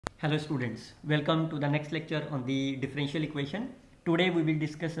Hello students, welcome to the next lecture on the differential equation. Today we will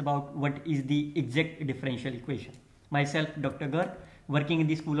discuss about what is the exact differential equation. Myself Dr. Garg, working in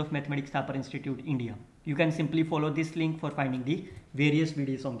the School of Mathematics, Thapar Institute, India. You can simply follow this link for finding the various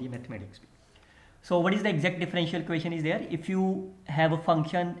videos on the mathematics. So what is the exact differential equation is there? If you have a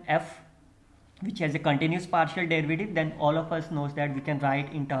function f which has a continuous partial derivative, then all of us knows that we can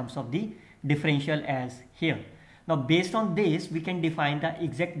write in terms of the differential as here. Now based on this we can define the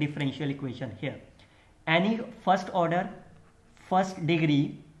exact differential equation here. Any first order first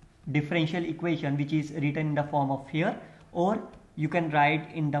degree differential equation which is written in the form of here, or you can write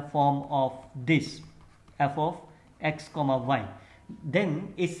in the form of this f of x comma y,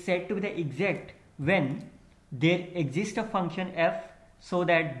 then is said to be the exact when there exists a function f so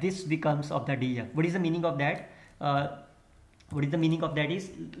that this becomes of the df. What is the meaning of that? What is the meaning of that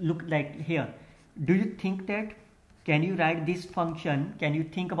is, look like here. Do you think that can you write this function, can you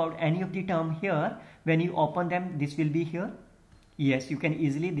think about any of the term here, when you open them this will be here? Yes, you can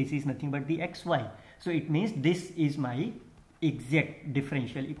easily, this is nothing but the xy. So it means this is my exact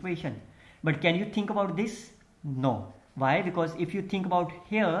differential equation. But can you think about this? No. Why? Because if you think about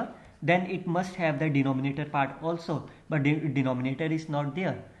here, then it must have the denominator part also, but the denominator is not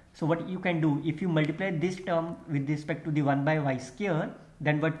there. So what you can do, if you multiply this term with respect to the 1 by y square,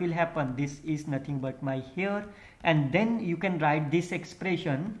 then what will happen? This is nothing but my here, and then you can write this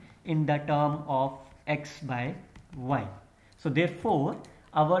expression in the term of x by y. So therefore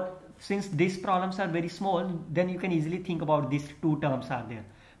since these problems are very small, then you can easily think about these two terms are there.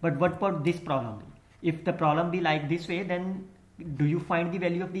 But what about this problem? If the problem be like this way, then do you find the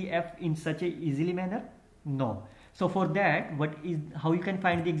value of the f in such a easily manner? No. So for that, how you can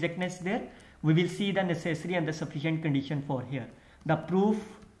find the exactness there? We will see the necessary and the sufficient condition for here. The proof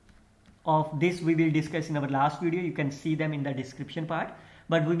of this we will discuss in our last video. You can see them in the description part.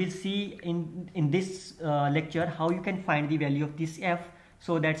 But we will see in this lecture how you can find the value of this f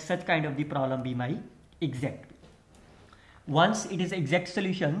so that such kind of the problem be my exact. Once it is exact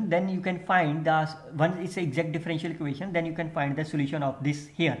solution, then you can find once it's an exact differential equation, then you can find the solution of this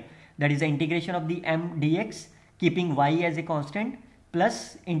here. That is the integration of the m dx, keeping y as a constant,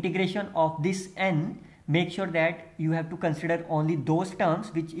 plus integration of this n. Make sure that you have to consider only those terms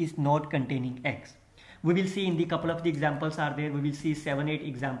which is not containing x. We will see in the couple of the examples are there. We will see 7-8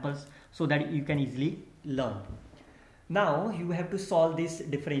 examples so that you can easily learn. Now you have to solve this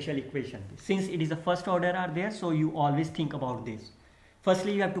differential equation. Since it is a first order are there, so you always think about this.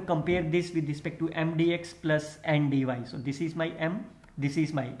 Firstly, you have to compare this with respect to m dx plus n dy. So this is my m, this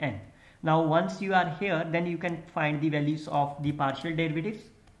is my n. Now once you are here, then you can find the values of the partial derivatives,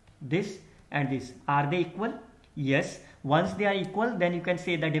 this and this. Are they equal? Yes. Once they are equal, then you can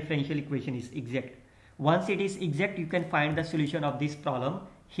say the differential equation is exact. Once it is exact, you can find the solution of this problem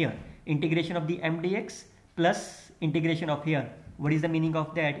here. Integration of the m dx plus integration of here. What is the meaning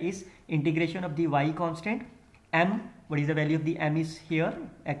of that is integration of the y constant, m, what is the value of the m is here,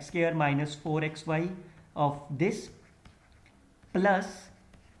 x square minus 4xy of this, plus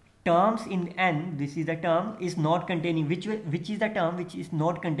terms in n, this is the term is not containing, which is the term which is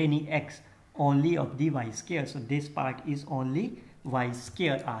not containing x, only of the y square. So this part is only y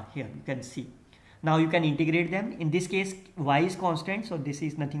square are here, you can see. Now you can integrate them. In this case y is constant, so this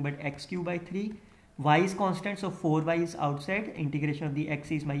is nothing but x cube by 3. Y is constant, so 4y is outside. Integration of the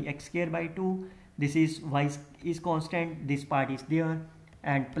x is my x square by 2. This is y is constant, this part is there,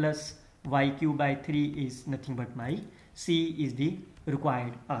 and plus y cube by 3 is nothing but my c is the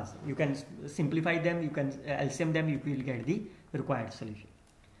required answer. You can simplify them, you can LCM them, you will get the required solution.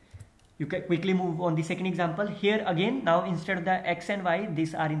 You can quickly move on the second example. Here again, now instead of the x and y,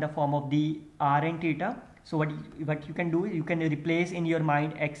 these are in the form of the r and theta. So what you can do is you can replace in your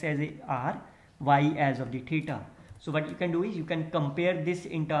mind x as a r, y as of the theta. So what you can do is you can compare this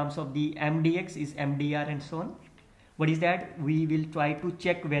in terms of the m dx is m dr and so on. What is that? We will try to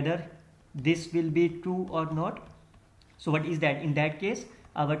check whether this will be true or not. So what is that? In that case,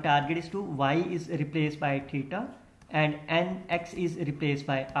 our target is to y is replaced by theta and nx is replaced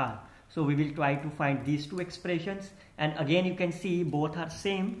by r. So we will try to find these two expressions, and again you can see both are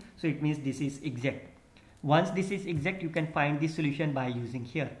same, so it means this is exact. Once this is exact, you can find the solution by using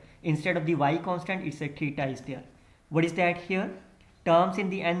here. Instead of the y constant, it's a theta is there. What is that here? Terms in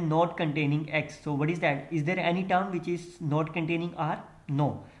the n not containing x. So what is that? Is there any term which is not containing r?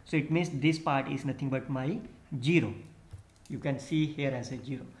 No. So it means this part is nothing but my 0. You can see here as a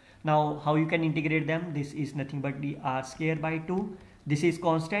 0. Now how you can integrate them? This is nothing but the r square by 2. This is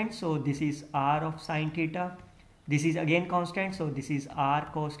constant, so this is r of sine theta. This is again constant, so this is r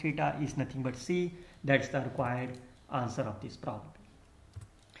cos theta is nothing but c. That's the required answer of this problem.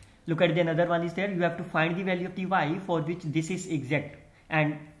 Look at the another one is there. You have to find the value of the y for which this is exact,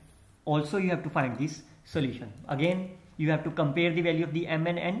 and also you have to find this solution. Again, you have to compare the value of the m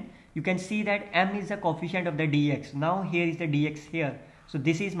and n. You can see that m is the coefficient of the dx. Now here is the dx here. So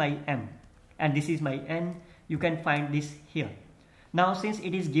this is my m and this is my n. You can find this here. Now since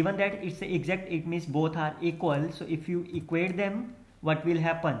it is given that it's exact, it means both are equal. So if you equate them, what will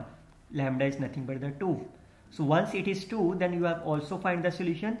happen? Lambda is nothing but the 2. So once it is 2, then you have also find the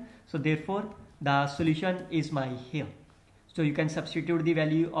solution. So therefore the solution is my here. So you can substitute the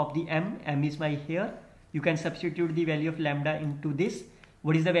value of the m is my here. You can substitute the value of lambda into this.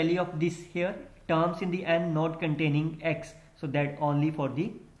 What is the value of this here? Terms in the n not containing x. So that only for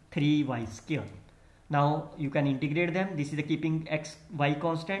the 3y square. Now you can integrate them. This is the keeping x, y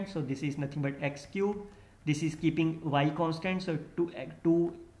constant. So this is nothing but x cube. This is keeping y constant. So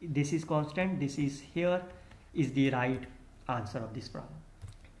 2 this is constant. This is here is the right answer of this problem.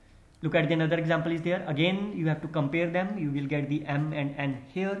 Look at the another example is there. Again, you have to compare them. You will get the m and n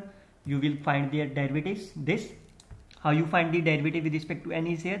here. You will find their derivatives. This, how you find the derivative with respect to n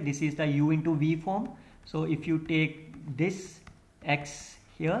is here. This is the u into v form. So if you take this x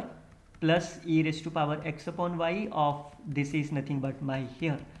here plus e raised to power x upon y of this is nothing but my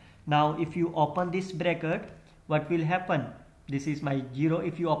here. Now if you open this bracket, what will happen? This is my 0.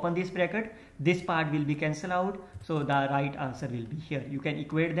 If you open this bracket, this part will be cancelled out. So the right answer will be here. You can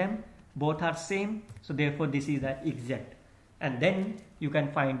equate them. Both are same. So therefore this is the exact. And then you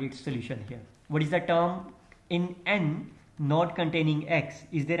can find its solution here. What is the term in n not containing x?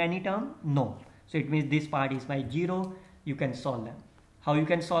 Is there any term? No. So it means this part is my 0. You can solve them. How you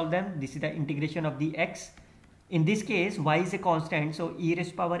can solve them? This is the integration of the x. In this case, y is a constant. So e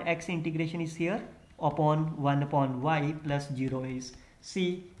raised to power x integration is here upon 1 upon y plus 0 is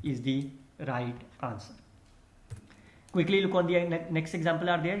c is the right answer. Quickly look on the next example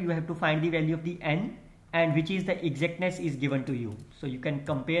are there. You have to find the value of the n and which is the exactness is given to you. So you can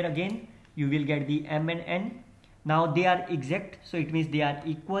compare again. You will get the m and n. Now they are exact. So it means they are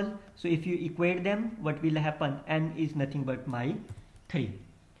equal. So if you equate them, what will happen? N is nothing but my 3.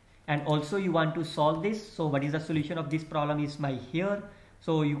 And also you want to solve this. So what is the solution of this problem is my here.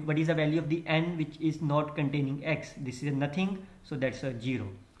 So what is the value of the n which is not containing x? This is nothing. So that's a 0.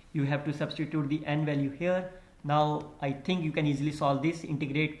 You have to substitute the n value here. Now I think you can easily solve this.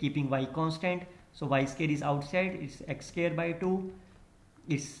 Integrate keeping y constant. So y square is outside. It's x square by 2.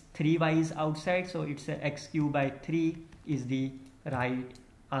 It's 3y is outside. So it's a x cube by 3 is the right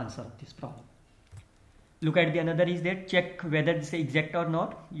answer of this problem. Look at the another is there. Check whether this is exact or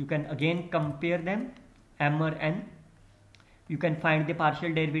not. You can again compare them. M or n. You can find the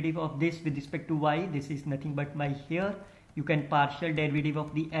partial derivative of this with respect to y. This is nothing but my here. You can partial derivative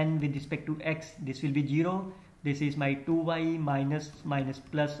of the n with respect to x. This will be 0. This is my 2y minus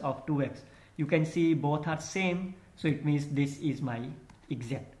plus of 2x. You can see both are same. So it means this is my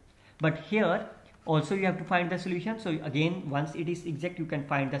exact. But here also you have to find the solution. So again, once it is exact, you can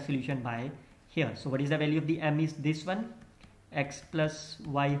find the solution by here. So what is the value of the m is this one. X plus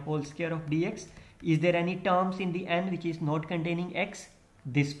y whole square of dx. Is there any terms in the n which is not containing x?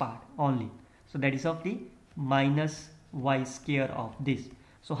 This part only. So that is of the minus y square of this.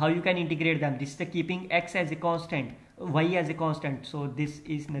 So how you can integrate them? This is the keeping x as a constant, y as a constant. So this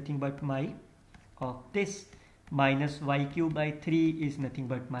is nothing but my of this minus y cube by 3 is nothing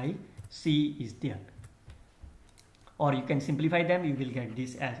but my c is there. Or you can simplify them. You will get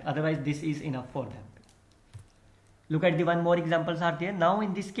this as. Otherwise this is enough for them. Look at the one more examples are there. Now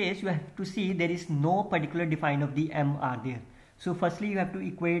in this case you have to see there is no particular define of the m are there. So firstly you have to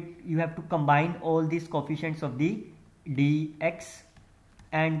equate, you have to combine all these coefficients of the dx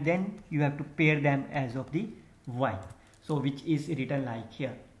and then you have to pair them as of the y. So which is written like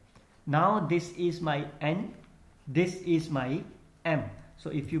here. Now this is my n, this is my m. So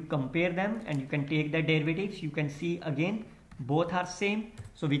if you compare them and you can take the derivatives, you can see again both are same.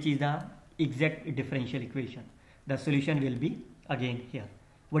 So which is the exact differential equation. The solution will be again here.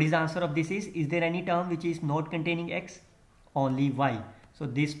 What is the answer of this is there any term which is not containing x? Only y. So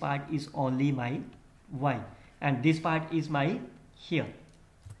this part is only my y and this part is my here.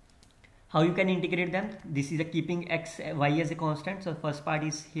 How you can integrate them? This is a keeping x, y as a constant. So first part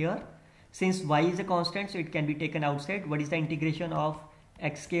is here. Since y is a constant, so it can be taken outside. What is the integration of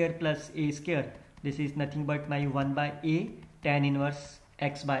x square plus a square? This is nothing but my 1 by a tan inverse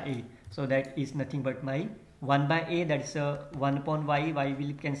x by a. So that is nothing but my 1 by a, that is 1 upon y, y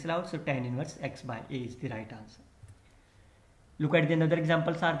will cancel out. So tan inverse x by a is the right answer. Look at the another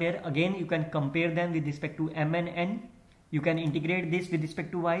examples are there. Again you can compare them with respect to m and n. You can integrate this with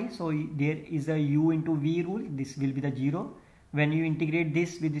respect to y. So there is a u into v rule. This will be the 0. When you integrate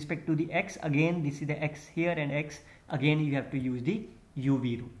this with respect to the x, again this is the x here and x, again you have to use the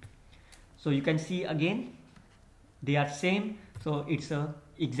uv root. So you can see again they are same, so it's a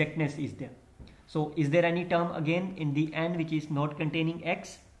exactness is there. So is there any term again in the n which is not containing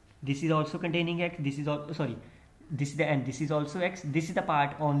x? This is also containing x, this is also, sorry, this is the n, this is also x, this is the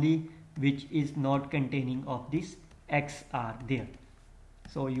part only which is not containing of this x are there.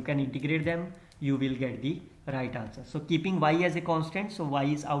 So you can integrate them, you will get the right answer. So keeping y as a constant, so y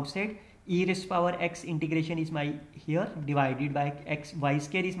is outside, e raised to power x integration is my here, divided by x, y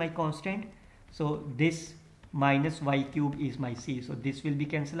square is my constant, so this minus y cube is my c, so this will be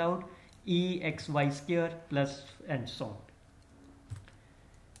cancelled out, e x y square plus and so on.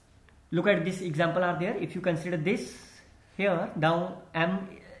 Look at this example are there. If you consider this here, now m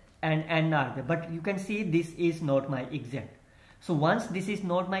and n are there, but you can see this is not my exact. So once this is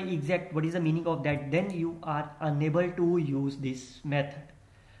not my exact, what is the meaning of that? Then you are unable to use this method.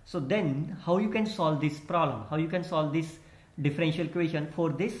 So then how you can solve this problem? How you can solve this differential equation? For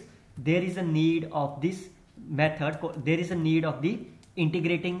this there is a need of this method, there is a need of the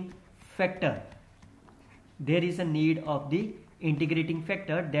integrating factor. There is a need of the integrating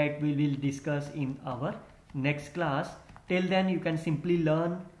factor that we will discuss in our next class. Till then you can simply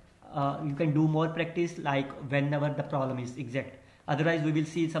learn, you can do more practice like whenever the problem is exact. Otherwise we will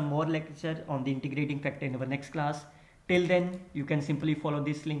see some more lecture on the integrating factor in our next class. Till then you can simply follow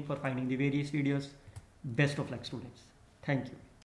this link for finding the various videos. Best of luck students. Thank you.